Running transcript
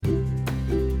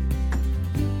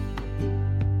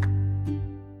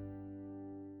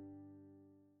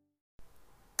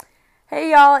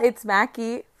Hey y'all, it's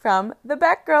Mackie from the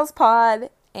Beck Girls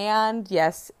Pod. And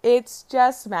yes, it's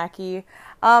just Mackie.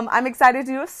 I'm excited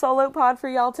to do a solo pod for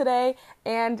y'all today.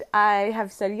 And I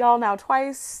have said y'all now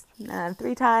twice,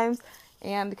 three times,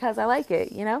 and because I like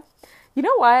it, you know? You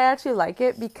know why I actually like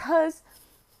it? Because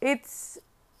it's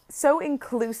so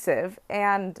inclusive,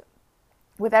 and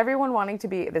with everyone wanting to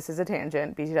be, this is a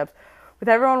tangent, BT dubs, with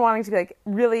everyone wanting to be like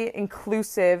really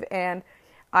inclusive, and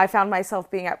I found myself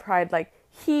being at Pride like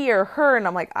he or her, and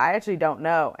I'm like, I actually don't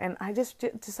know. And I just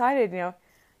decided,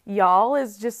 y'all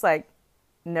is just like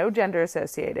no gender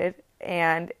associated,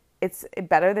 and it's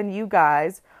better than you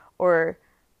guys, or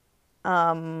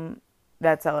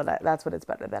that's what it's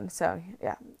better than. So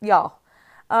yeah, y'all.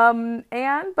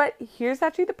 But here's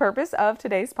actually the purpose of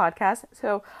today's podcast.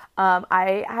 So,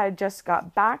 I had just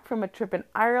got back from a trip in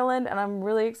Ireland, and I'm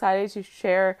really excited to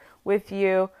share with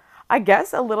you, I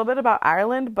guess, a little bit about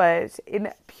Ireland, but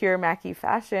in pure Mackie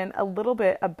fashion, a little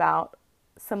bit about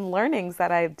some learnings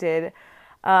that I did,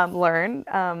 learn.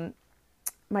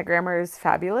 My grammar is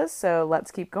fabulous, so let's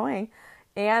keep going.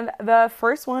 And the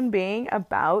first one being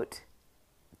about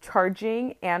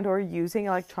charging and or using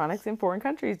electronics in foreign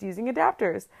countries using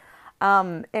adapters.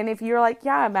 And if you're like,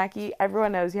 yeah, Mackie,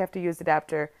 everyone knows you have to use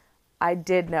adapter. I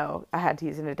did know I had to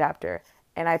use an adapter,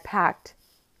 and I packed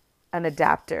an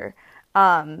adapter.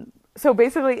 So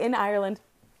basically in Ireland,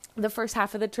 the first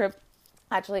half of the trip,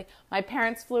 actually, my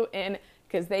parents flew in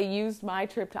because they used my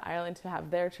trip to Ireland to have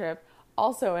their trip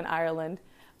also in Ireland.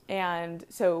 And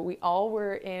so we all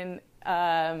flew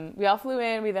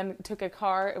in, we then took a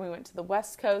car and we went to the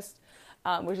West Coast,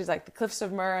 which is like the Cliffs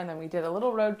of Moher, and then we did a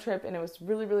little road trip, and it was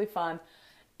really, really fun.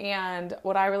 And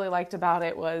what I really liked about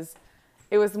it was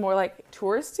more like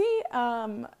touristy.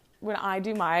 When I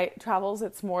do my travels,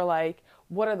 it's more like,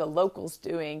 what are the locals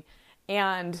doing?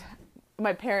 And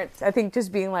my parents, I think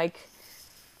just being like,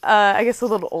 I guess a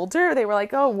little older, they were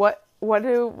like, oh, what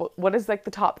is like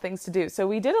the top things to do? So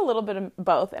we did a little bit of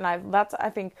both, and I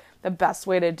think the best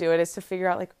way to do it is to figure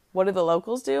out like, what do the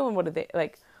locals do, and what do they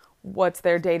like, what's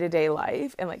their day-to-day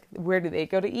life, and like where do they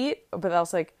go to eat? But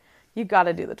also like, you got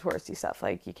to do the touristy stuff,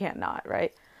 like you can't not,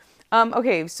 right?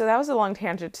 Okay, so that was a long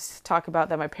tangent to talk about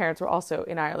that my parents were also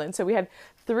in Ireland. So we had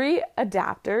 3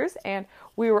 adapters, and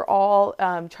we were all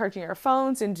charging our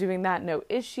phones and doing that, no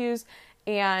issues.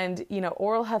 And,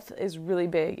 oral health is really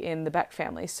big in the Beck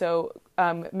family. So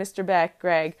Mr. Beck,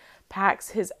 Greg, packs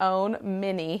his own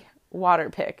mini water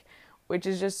pick, which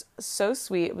is just so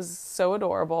sweet. It was so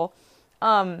adorable.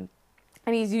 And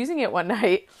he's using it one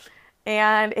night,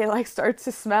 and it like starts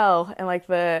to smell, and like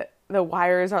the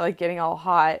wires are like getting all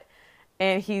hot.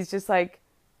 And he's just like,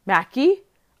 Mackie,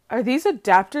 are these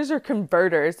adapters or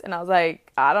converters? And I was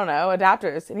like, I don't know,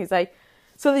 adapters. And he's like,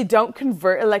 so they don't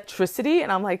convert electricity?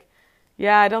 And I'm like,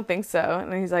 yeah, I don't think so.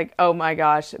 And he's like, oh my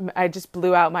gosh, I just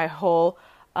blew out my whole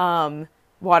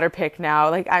water pick now.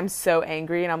 Like, I'm so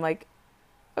angry. And I'm like,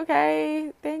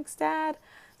 okay, thanks, Dad.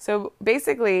 So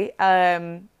basically,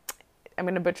 I'm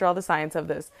going to butcher all the science of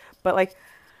this, but like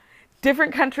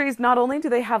different countries, not only do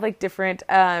they have like different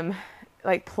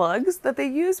like plugs that they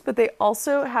use, but they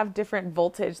also have different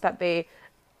voltage that they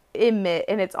emit,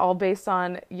 and it's all based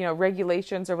on,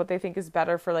 regulations or what they think is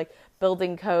better for like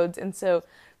building codes. And so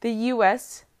the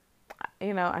US,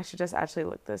 I should just actually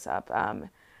look this up.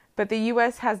 But the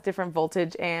US has different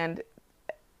voltage, and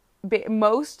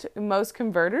most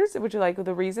converters, which are like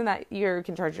the reason that you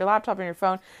can charge your laptop and your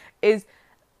phone, is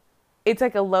it's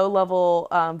like a low level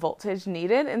voltage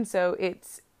needed. And so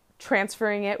it's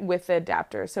transferring it with the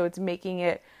adapter. So it's making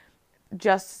it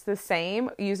just the same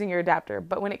using your adapter.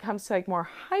 But when it comes to like more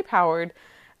high powered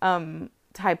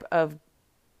type of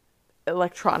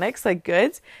electronics, like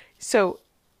goods, so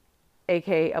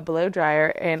aka a blow dryer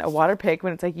and a water pick,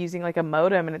 when it's like using like a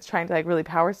modem and it's trying to like really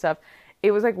power stuff, it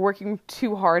was like working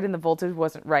too hard and the voltage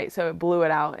wasn't right. So it blew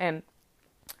it out. And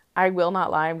I will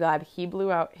not lie, I'm glad he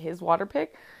blew out his water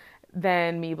pick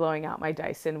than me blowing out my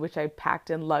Dyson, which I packed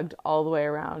and lugged all the way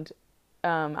around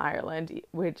Ireland,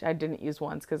 which I didn't use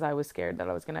once because I was scared that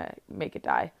I was going to make it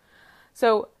die.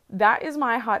 So that is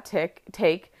my hot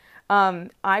take.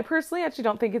 I personally actually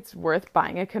don't think it's worth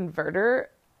buying a converter.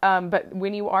 But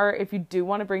if you do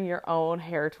want to bring your own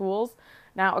hair tools,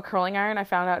 now a curling iron I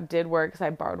found out did work because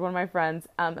I borrowed one of my friends.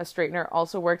 A straightener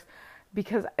also works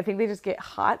because I think they just get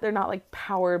hot. They're not like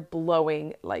power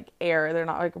blowing like air. They're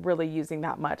not like really using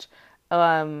that much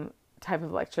type of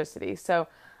electricity. So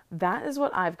that is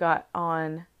what I've got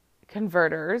on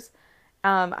converters.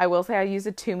 I will say I use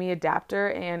a Toomey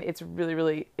adapter, and it's really,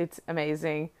 really, it's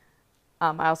amazing.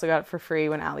 I also got it for free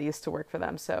when Allie used to work for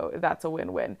them. So that's a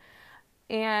win-win.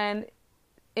 And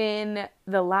in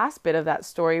the last bit of that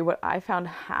story, what I found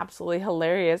absolutely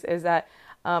hilarious is that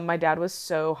my dad was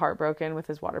so heartbroken with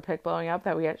his water pick blowing up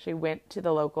that we actually went to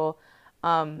the local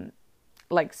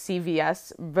like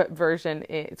CVS version.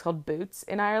 It's called Boots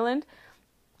in Ireland.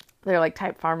 They're like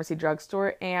type pharmacy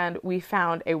drugstore, and we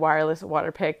found a wireless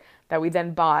water pick that we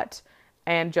then bought.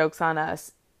 And jokes on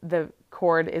us, the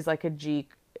cord is like a G.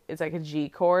 It's like a G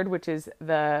cord, which is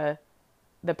the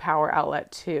power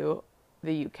outlet to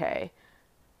the UK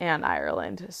and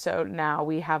Ireland. So now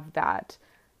we have that,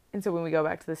 and so when we go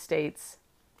back to the States,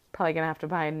 probably gonna have to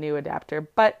buy a new adapter.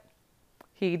 But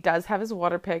he does have his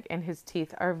water pick, and his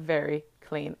teeth are very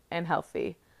clean and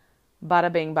healthy.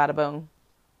 Bada bing, bada boom.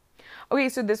 Okay,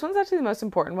 so this one's actually the most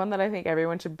important one that I think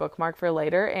everyone should bookmark for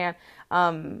later. And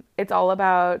it's all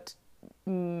about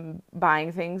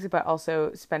buying things, but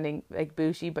also spending like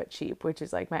bougie but cheap, which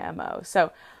is like my MO.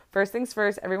 So first things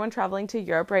first, everyone traveling to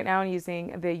Europe right now and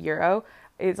using the euro,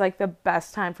 it's like the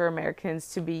best time for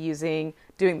Americans to be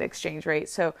doing the exchange rate.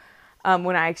 So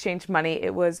when I exchanged money,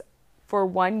 it was for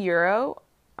 €1,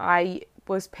 I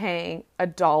was paying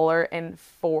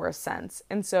 $1.04.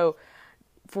 And so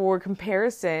for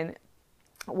comparison,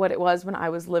 what it was when I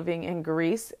was living in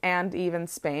Greece and even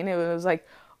Spain, it was like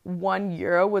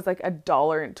 €1 was like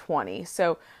 $1.20.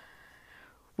 So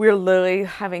we're literally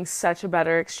having such a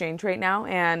better exchange rate now.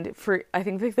 And for, I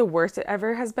think like the worst it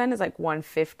ever has been is like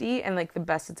 150, and like the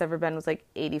best it's ever been was like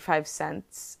 85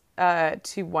 cents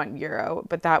to €1.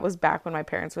 But that was back when my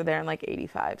parents were there in like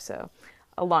 85. So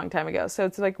a long time ago. So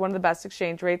it's like one of the best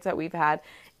exchange rates that we've had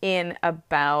in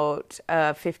about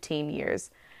 15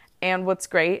 years. And what's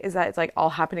great is that it's like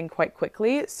all happening quite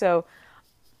quickly. So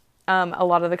a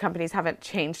lot of the companies haven't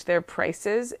changed their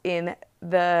prices in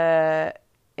the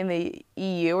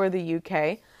EU or the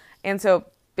UK. And so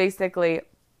basically,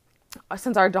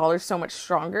 since our dollar is so much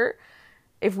stronger,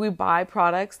 if we buy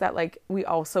products that like we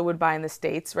also would buy in the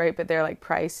States, right, but they're like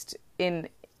priced in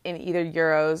either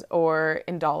euros or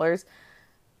in dollars,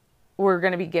 we're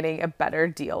going to be getting a better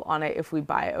deal on it if we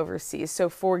buy it overseas. So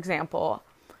for example,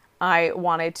 I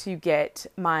wanted to get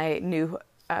my new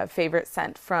favorite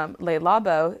scent from Le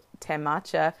Labo, Te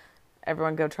Matcha.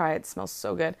 Everyone go try it. It smells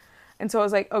so good. And so I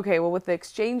was like, okay, well, with the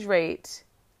exchange rate,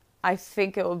 I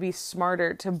think it will be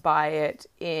smarter to buy it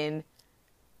in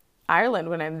Ireland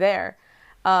when I'm there.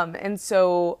 And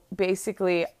so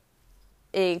basically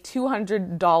a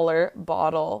 $200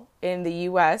 bottle in the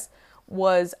US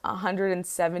was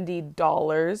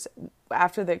 $170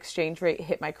 after the exchange rate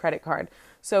hit my credit card.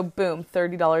 So boom,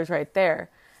 $30 right there.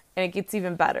 And it gets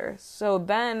even better. So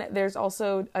then there's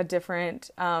also a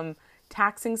different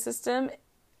taxing system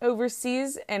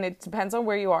overseas, and it depends on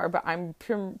where you are, but I'm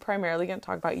primarily going to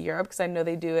talk about Europe because I know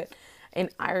they do it in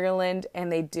Ireland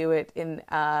and they do it in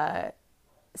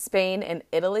Spain and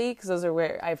Italy because those are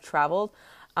where I've traveled.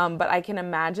 But I can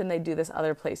imagine they do this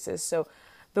other places. So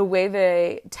the way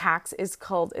the tax is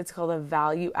called, it's called a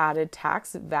value added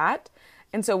tax, VAT.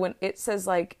 And so when it says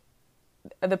like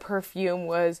the perfume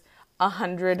was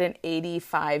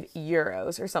 185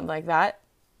 euros or something like that,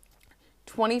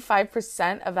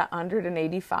 25% of that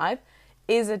 185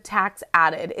 is a tax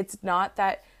added. It's not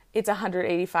that it's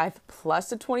 185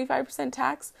 plus a 25%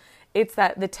 tax. It's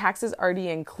that the tax is already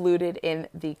included in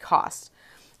the cost.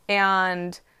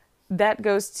 And that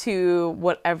goes to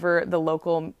whatever the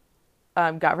local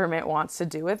government wants to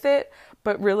do with it.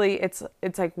 But really, it's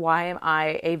like, why am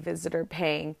I, a visitor,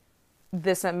 paying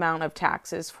this amount of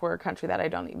taxes for a country that I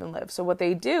don't even live? So what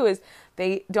they do is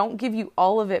they don't give you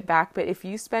all of it back, but if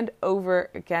you spend over,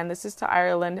 again, this is to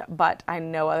Ireland, but I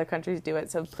know other countries do it,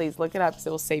 so please look it up because it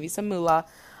will save you some moolah.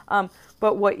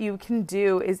 But what you can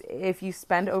do is if you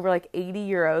spend over like 80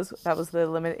 euros, that was the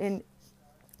limit in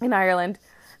Ireland,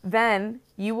 then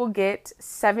you will get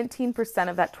 17%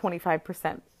 of that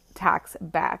 25% tax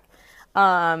back.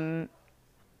 And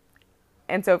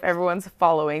so if everyone's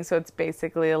following, so it's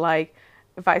basically like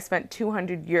if I spent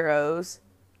 200 euros,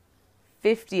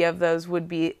 50 of those would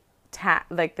be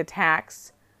like the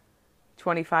tax,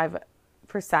 25%,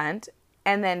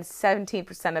 and then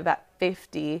 17% of that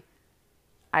 50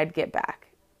 I'd get back.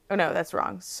 Oh no, that's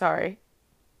wrong. Sorry.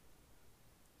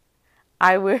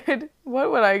 What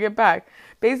would I get back?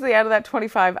 Basically out of that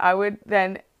 25,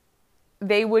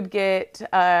 they would get,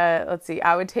 I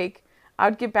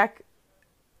would get back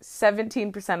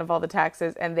 17% of all the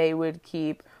taxes, and they would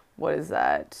keep,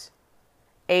 8%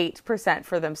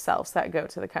 for themselves that go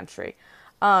to the country.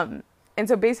 And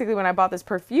so basically when I bought this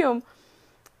perfume,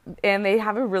 and they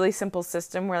have a really simple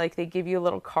system where like they give you a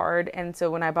little card. And so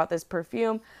when I bought this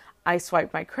perfume, I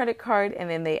swiped my credit card, and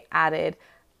then they added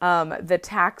the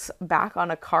tax back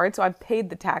on a card. So I paid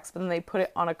the tax, but then they put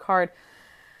it on a card.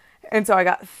 And so I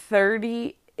got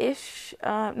 30-ish,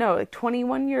 no, like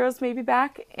 21 euros maybe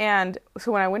back. And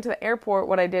so when I went to the airport,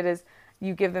 what I did is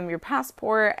you give them your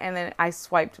passport, and then I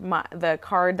swiped the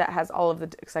card that has all of the,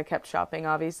 because I kept shopping,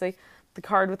 obviously, the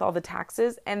card with all the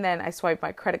taxes, and then I swiped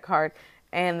my credit card,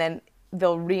 and then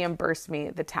they'll reimburse me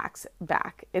the tax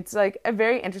back. It's like a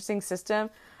very interesting system,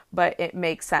 but it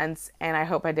makes sense, and I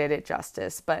hope I did it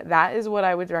justice. But that is what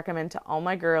I would recommend to all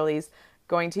my girlies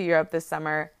going to Europe this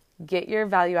summer. Get your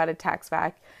value-added tax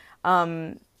back.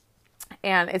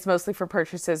 And it's mostly for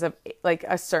purchases of like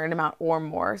a certain amount or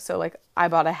more. So like I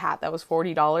bought a hat that was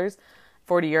 $40,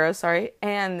 40 euros, sorry.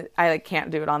 And I like can't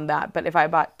do it on that. But if I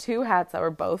bought 2 hats that were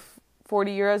both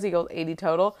 40 euros equals 80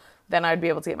 total, then I'd be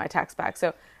able to get my tax back.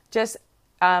 So just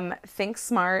think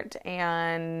smart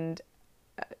and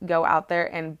go out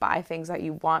there and buy things that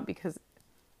you want, because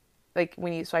like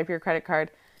when you swipe your credit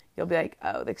card, you'll be like,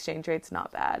 oh, the exchange rate's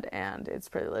not bad and it's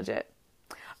pretty legit.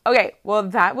 Okay, well,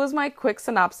 that was my quick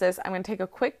synopsis. I'm going to take a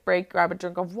quick break, grab a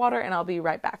drink of water, and I'll be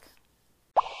right back.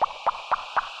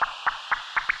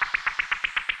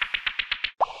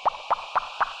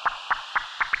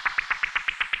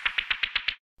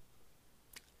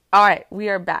 All right, we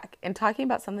are back and talking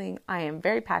about something I am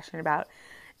very passionate about,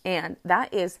 and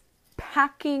that is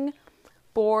packing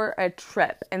for a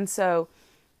trip. And so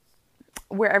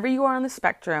wherever you are on the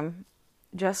spectrum,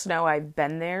 just know I've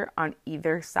been there on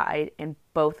either side, and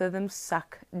both of them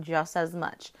suck just as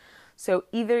much. So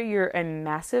either you're a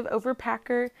massive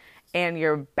overpacker and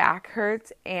your back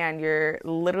hurts and you're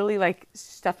literally like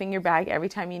stuffing your bag every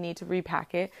time you need to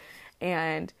repack it,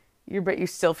 but you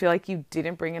still feel like you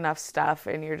didn't bring enough stuff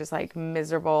and you're just like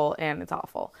miserable and it's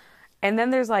awful. And then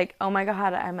there's like, oh my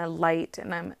God, I'm a light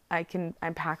and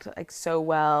I'm packed like so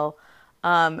well.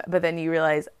 But then you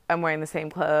realize I'm wearing the same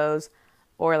clothes,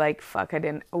 or like, fuck, I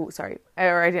didn't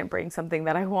bring something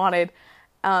that I wanted.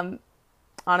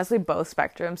 Honestly, both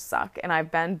spectrums suck, and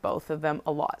I've been both of them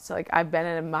a lot. So like I've been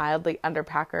in a mildly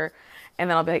underpacker, and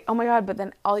then I'll be like, oh my God, but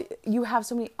then you have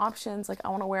so many options. Like I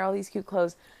want to wear all these cute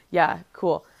clothes. Yeah,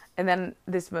 cool. And then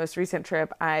this most recent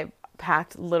trip, I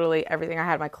packed literally everything I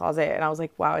had in my closet, and I was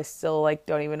like, wow, I still like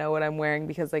don't even know what I'm wearing,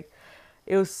 because like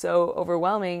it was so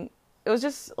overwhelming. It was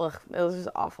just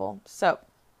awful. So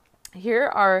here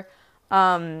are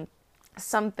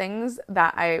some things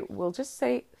that I will just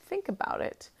say, think about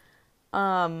it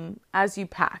as you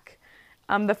pack.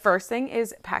 The first thing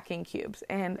is packing cubes,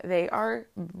 and they are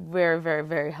very, very,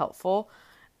 very helpful.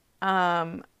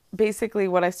 Basically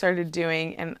what I started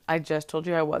doing, and I just told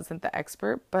you I wasn't the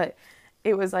expert, but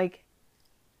it was like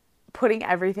putting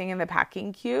everything in the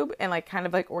packing cube and like kind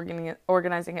of like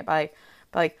organizing it by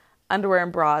like underwear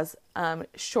and bras,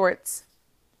 shorts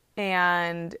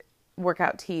and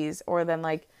workout tees, or then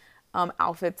like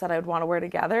outfits that I would want to wear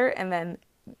together. And then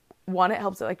 1, it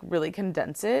helps it like really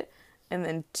condense it, and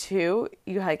then 2,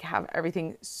 you like have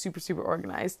everything super, super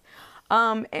organized.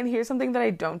 And here's something that I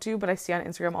don't do, but I see on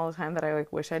Instagram all the time that I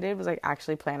like wish I did, was like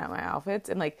actually plan out my outfits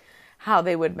and like how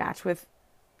they would match with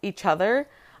each other.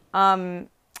 And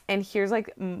here's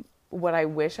like what I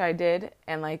wish I did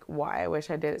and like why I wish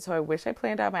I did it. So I wish I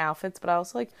planned out my outfits, but I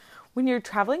also like when you're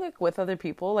traveling like with other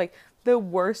people, like the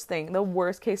worst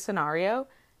case scenario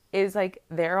is like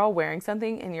they're all wearing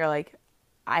something and you're like,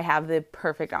 I have the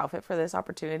perfect outfit for this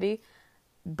opportunity,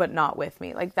 but not with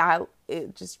me. Like that,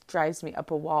 it just drives me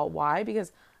up a wall. Why?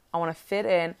 Because I want to fit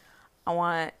in. I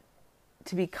want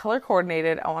to be color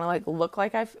coordinated. I want to like look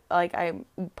like I'm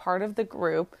part of the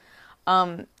group.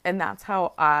 And that's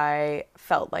how I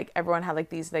felt. Like everyone had like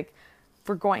these like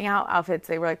for going out outfits.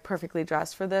 They were like perfectly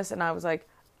dressed for this, and I was like,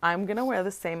 I'm gonna wear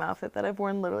the same outfit that I've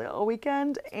worn literally all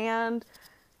weekend, and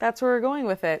that's where we're going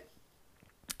with it.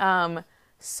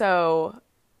 So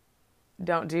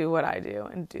don't do what I do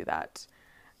and do that.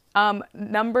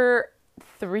 Number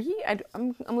 3,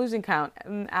 I'm losing count,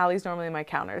 and Allie's normally my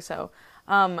counter. So,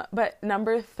 but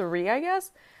number 3, I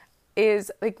guess,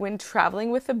 is like when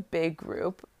traveling with a big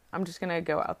group, I'm just going to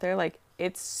go out there. Like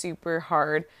it's super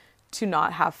hard to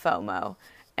not have FOMO,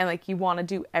 and like you want to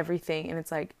do everything. And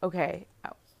it's like, okay,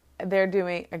 they're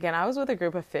doing, again, I was with a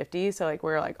group of 50. So like,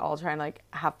 we're like all trying to like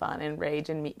have fun and rage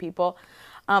and meet people.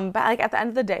 But like at the end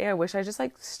of the day, I wish I just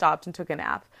like stopped and took a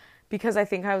nap, because I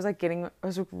think I was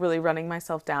really running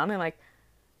myself down, and like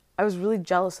I was really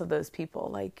jealous of those people.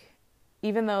 Like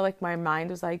even though like my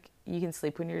mind was like, you can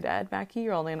sleep when you're dead, Mackie,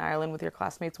 you're only in Ireland with your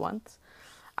classmates once.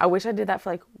 I wish I did that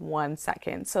for like 1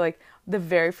 second. So like the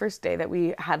very first day that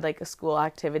we had like a school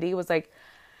activity was like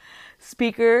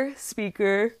speaker,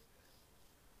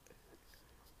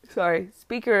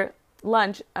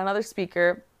 lunch, another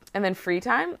speaker, and then free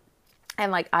time.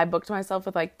 And like I booked myself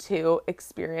with like 2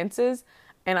 experiences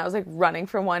and I was like running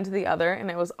from one to the other,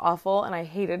 and it was awful, and I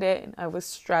hated it, and I was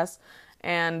stressed,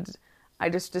 and I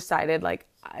just decided like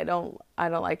I don't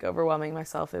like overwhelming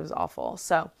myself. It was awful.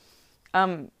 So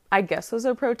I guess those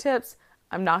are pro tips.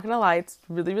 I'm not gonna lie, it's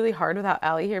really, really hard without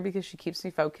Allie here because she keeps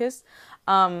me focused.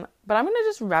 But I'm gonna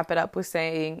just wrap it up with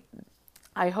saying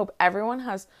I hope everyone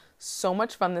has so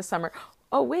much fun this summer.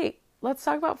 Oh wait, let's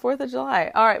talk about 4th of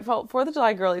July. All right, 4th of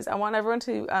July girlies, I want everyone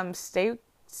to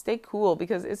stay cool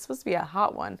because it's supposed to be a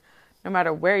hot one no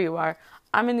matter where you are.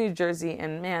 I'm in New Jersey,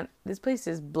 and man, this place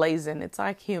is blazing. It's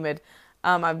like humid.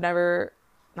 I'm not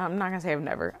gonna say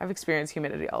I've experienced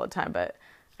humidity all the time, but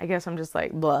I guess I'm just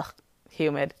like, blah,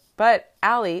 humid. But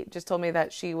Allie just told me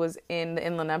that she was in the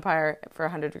Inland Empire for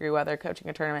 100-degree weather coaching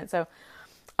a tournament. So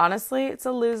honestly, it's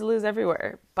a lose-lose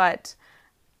everywhere. But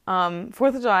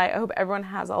 4th of July, I hope everyone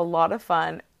has a lot of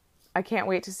fun. I can't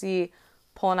wait to see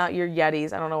pulling out your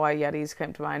Yetis. I don't know why Yetis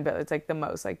came to mind, but it's like the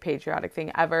most like patriotic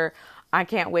thing ever. I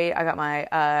can't wait. I got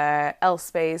my L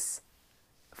Space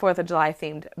 4th of July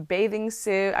themed bathing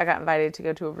suit. I got invited to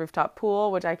go to a rooftop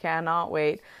pool, which I cannot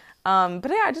wait. But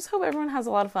yeah, I just hope everyone has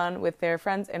a lot of fun with their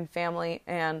friends and family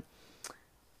and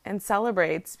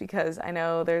celebrates, because I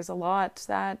know there's a lot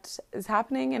that is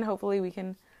happening, and hopefully we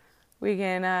can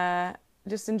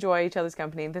just enjoy each other's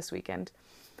company this weekend.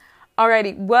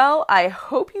 Alrighty, well, I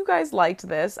hope you guys liked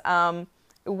this. It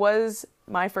was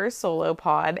my first solo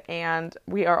pod, and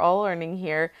we are all learning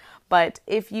here. But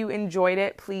if you enjoyed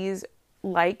it, please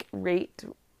like, rate,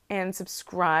 and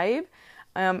subscribe.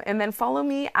 And then follow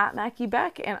me at Mackie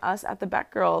Beck and us at the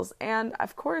Beck Girls. And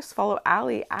of course, follow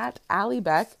Allie at Allie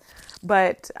Beck.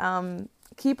 But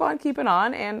keep on keeping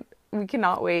on, and we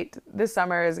cannot wait. This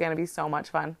summer is going to be so much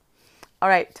fun. All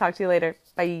right, talk to you later.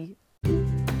 Bye.